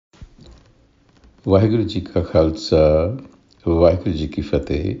Waheguru Ji Ka Khalsa, Waheguru Ji Ki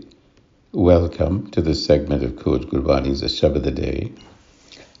Fateh. Welcome to this segment of Coach Gurbani's Shabad a Day.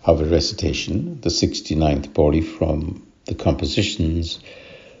 Our recitation, the 69th pauri from the compositions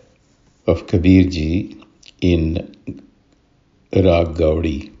of Kabir Ji in Rag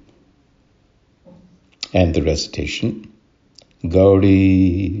Gaudi. And the recitation,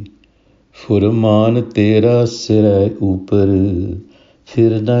 Gaudi, Furman tera sirai upar,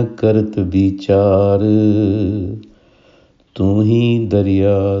 फिर न करत विचार तू ही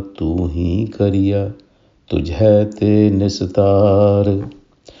दरिया तू ही करिया तुझे ते निस्तार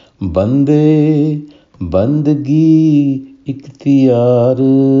बंदे बंदगी इख्तियार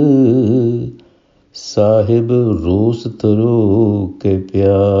साहिब रोस तरो के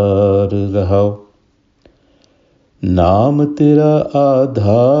प्यार रहाओ नाम तेरा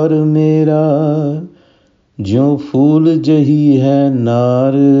आधार मेरा ज्यों फूल जही है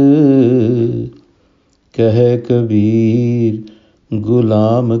नार कह कबीर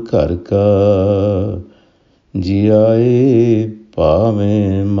गुलाम कर का जियाए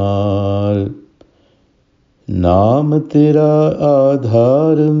पावे मार नाम तेरा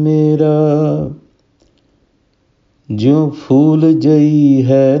आधार मेरा ज्यों फूल जही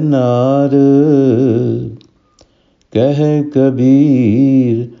है नार कह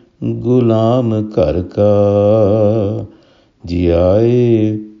कबीर गुलाम कर का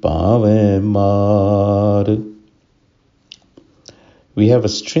जियाए पावे मार. We have a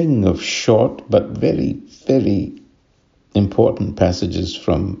string of short but very, very important passages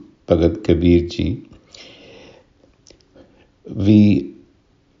from Bhagat Kabir Ji. We,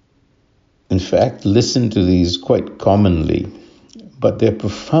 in fact, listen to these quite commonly, but they're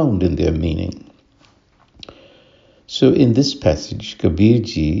profound in their meaning. So in this passage, Kabir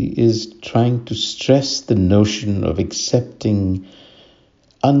Ji is trying to stress the notion of accepting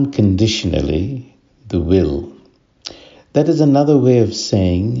unconditionally the will. That is another way of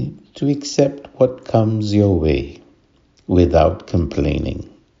saying to accept what comes your way without complaining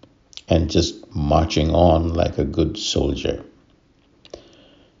and just marching on like a good soldier.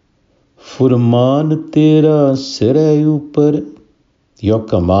 Furman tera sirai upar, your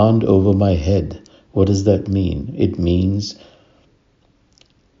command over my head. What does that mean? It means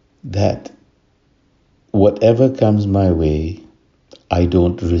that whatever comes my way, I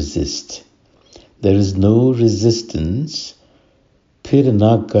don't resist. There is no resistance. Phir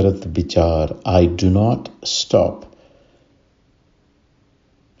na karat bichar. I do not stop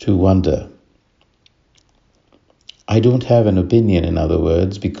to wonder. I don't have an opinion, in other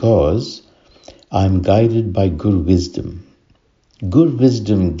words, because I'm guided by good wisdom. Good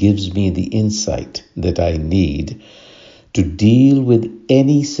wisdom gives me the insight that I need to deal with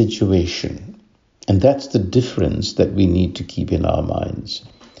any situation. And that's the difference that we need to keep in our minds.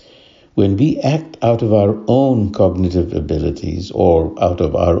 When we act out of our own cognitive abilities or out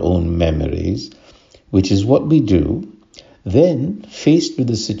of our own memories, which is what we do, then faced with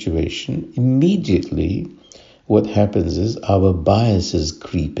the situation, immediately what happens is our biases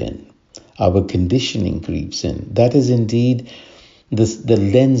creep in. Our conditioning creeps in. That is indeed the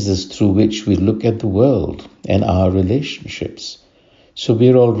lenses through which we look at the world and our relationships. So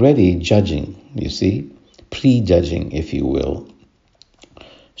we're already judging, you see, prejudging, if you will.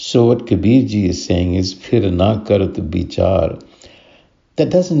 So what Kabir Ji is saying is, Phir na karat bichar. That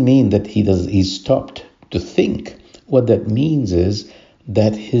doesn't mean that he stopped to think. What that means is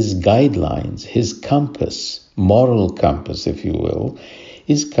that his guidelines, his compass, moral compass, if you will,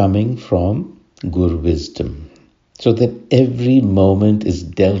 is coming from Guru wisdom. So that every moment is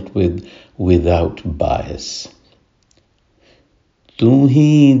dealt with without bias. तू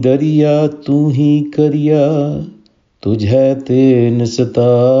ही दरिया तू ही करिया तुझे ते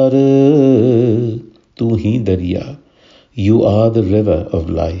निस्तार. तू ही दरिया. You are the river of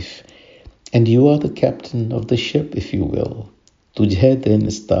life, and you are the captain of the ship, if you will. तुझे ते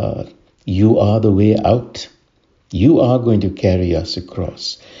निस्तार. You are the way out. You are going to carry us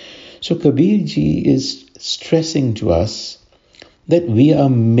across. So Kabir Ji is stressing to us that we are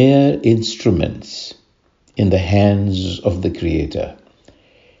mere instruments in the hands of the Creator,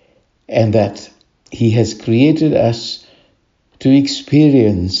 and that He has created us to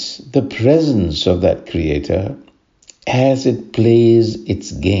experience the presence of that Creator as it plays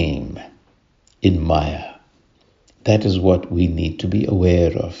its game in Maya. That is what we need to be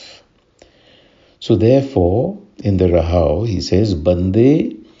aware of. So therefore, in the Rahao, he says,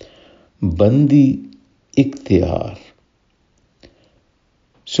 Bande Bandi Ikhtiyar.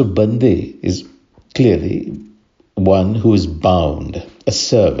 So Bande is clearly one who is bound, a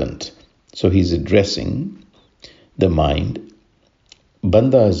servant. So he's addressing the mind.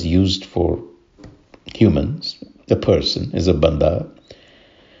 Banda is used for humans. A person is a banda.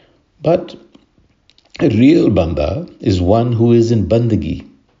 But a real banda is one who is in bandagi.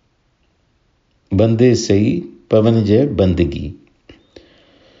 Bande sei pavan jai bandagi.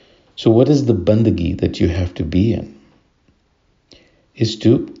 So what is the bandagi that you have to be in? Is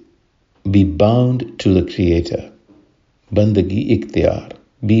to be bound to the Creator. Bandagi ikhtiyar.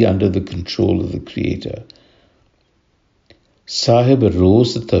 Be under the control of the Creator. Sahib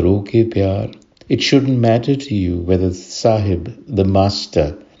roz taro ke pyar. It shouldn't matter to you whether Sahib, the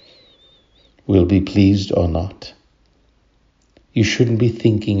master, will be pleased or not. You shouldn't be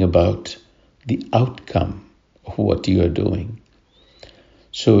thinking about the outcome of what you are doing.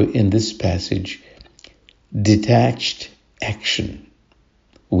 So in this passage, detached action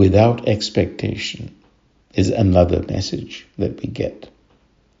without expectation is another message that we get.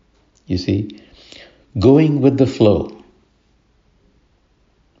 You see, going with the flow.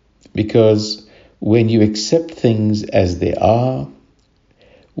 Because when you accept things as they are,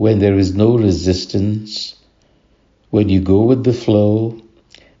 when there is no resistance, when you go with the flow,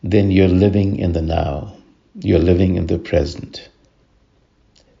 then you're living in the now. You're living in the present.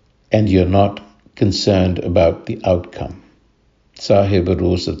 And you're not concerned about the outcome. Sahib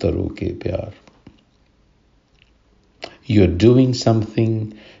roz taro ke pyar. You're doing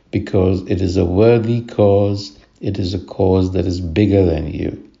something because it is a worthy cause. It is a cause that is bigger than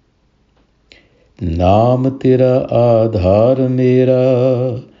you. Naam tera aadhar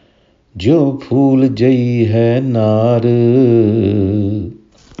mera, jo phool jai hai nar.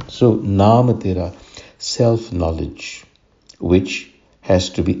 So naam tera, self-knowledge, which has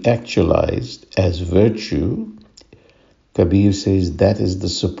to be actualized as virtue. Kabir says that is the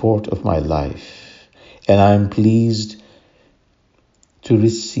support of my life. And I am pleased to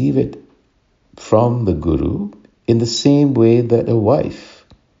receive it from the Guru in the same way that a wife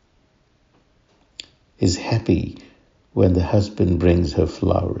is happy when the husband brings her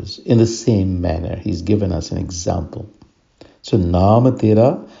flowers. In the same manner, he's given us an example. So, Naam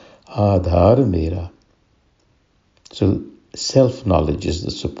Tera Aadhar Mera. So, self-knowledge is the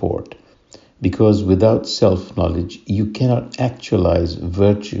support. Because without self-knowledge, you cannot actualize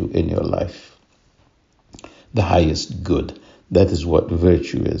virtue in your life. The highest good. That is what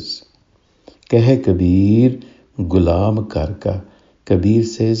virtue is. Kahe Kabir Gulam Karka. Kabir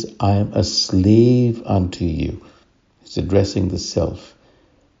says, I am a slave unto you. He's addressing the self.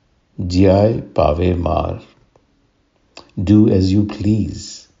 Jai Pave Mar. Do as you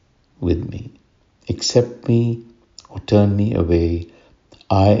please with me. Accept me or turn me away.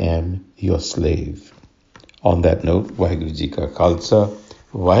 I am your slave. On that note, Vaheguru Ji Ka Khalsa,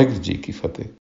 Vaheguru Ji Ki Fateh.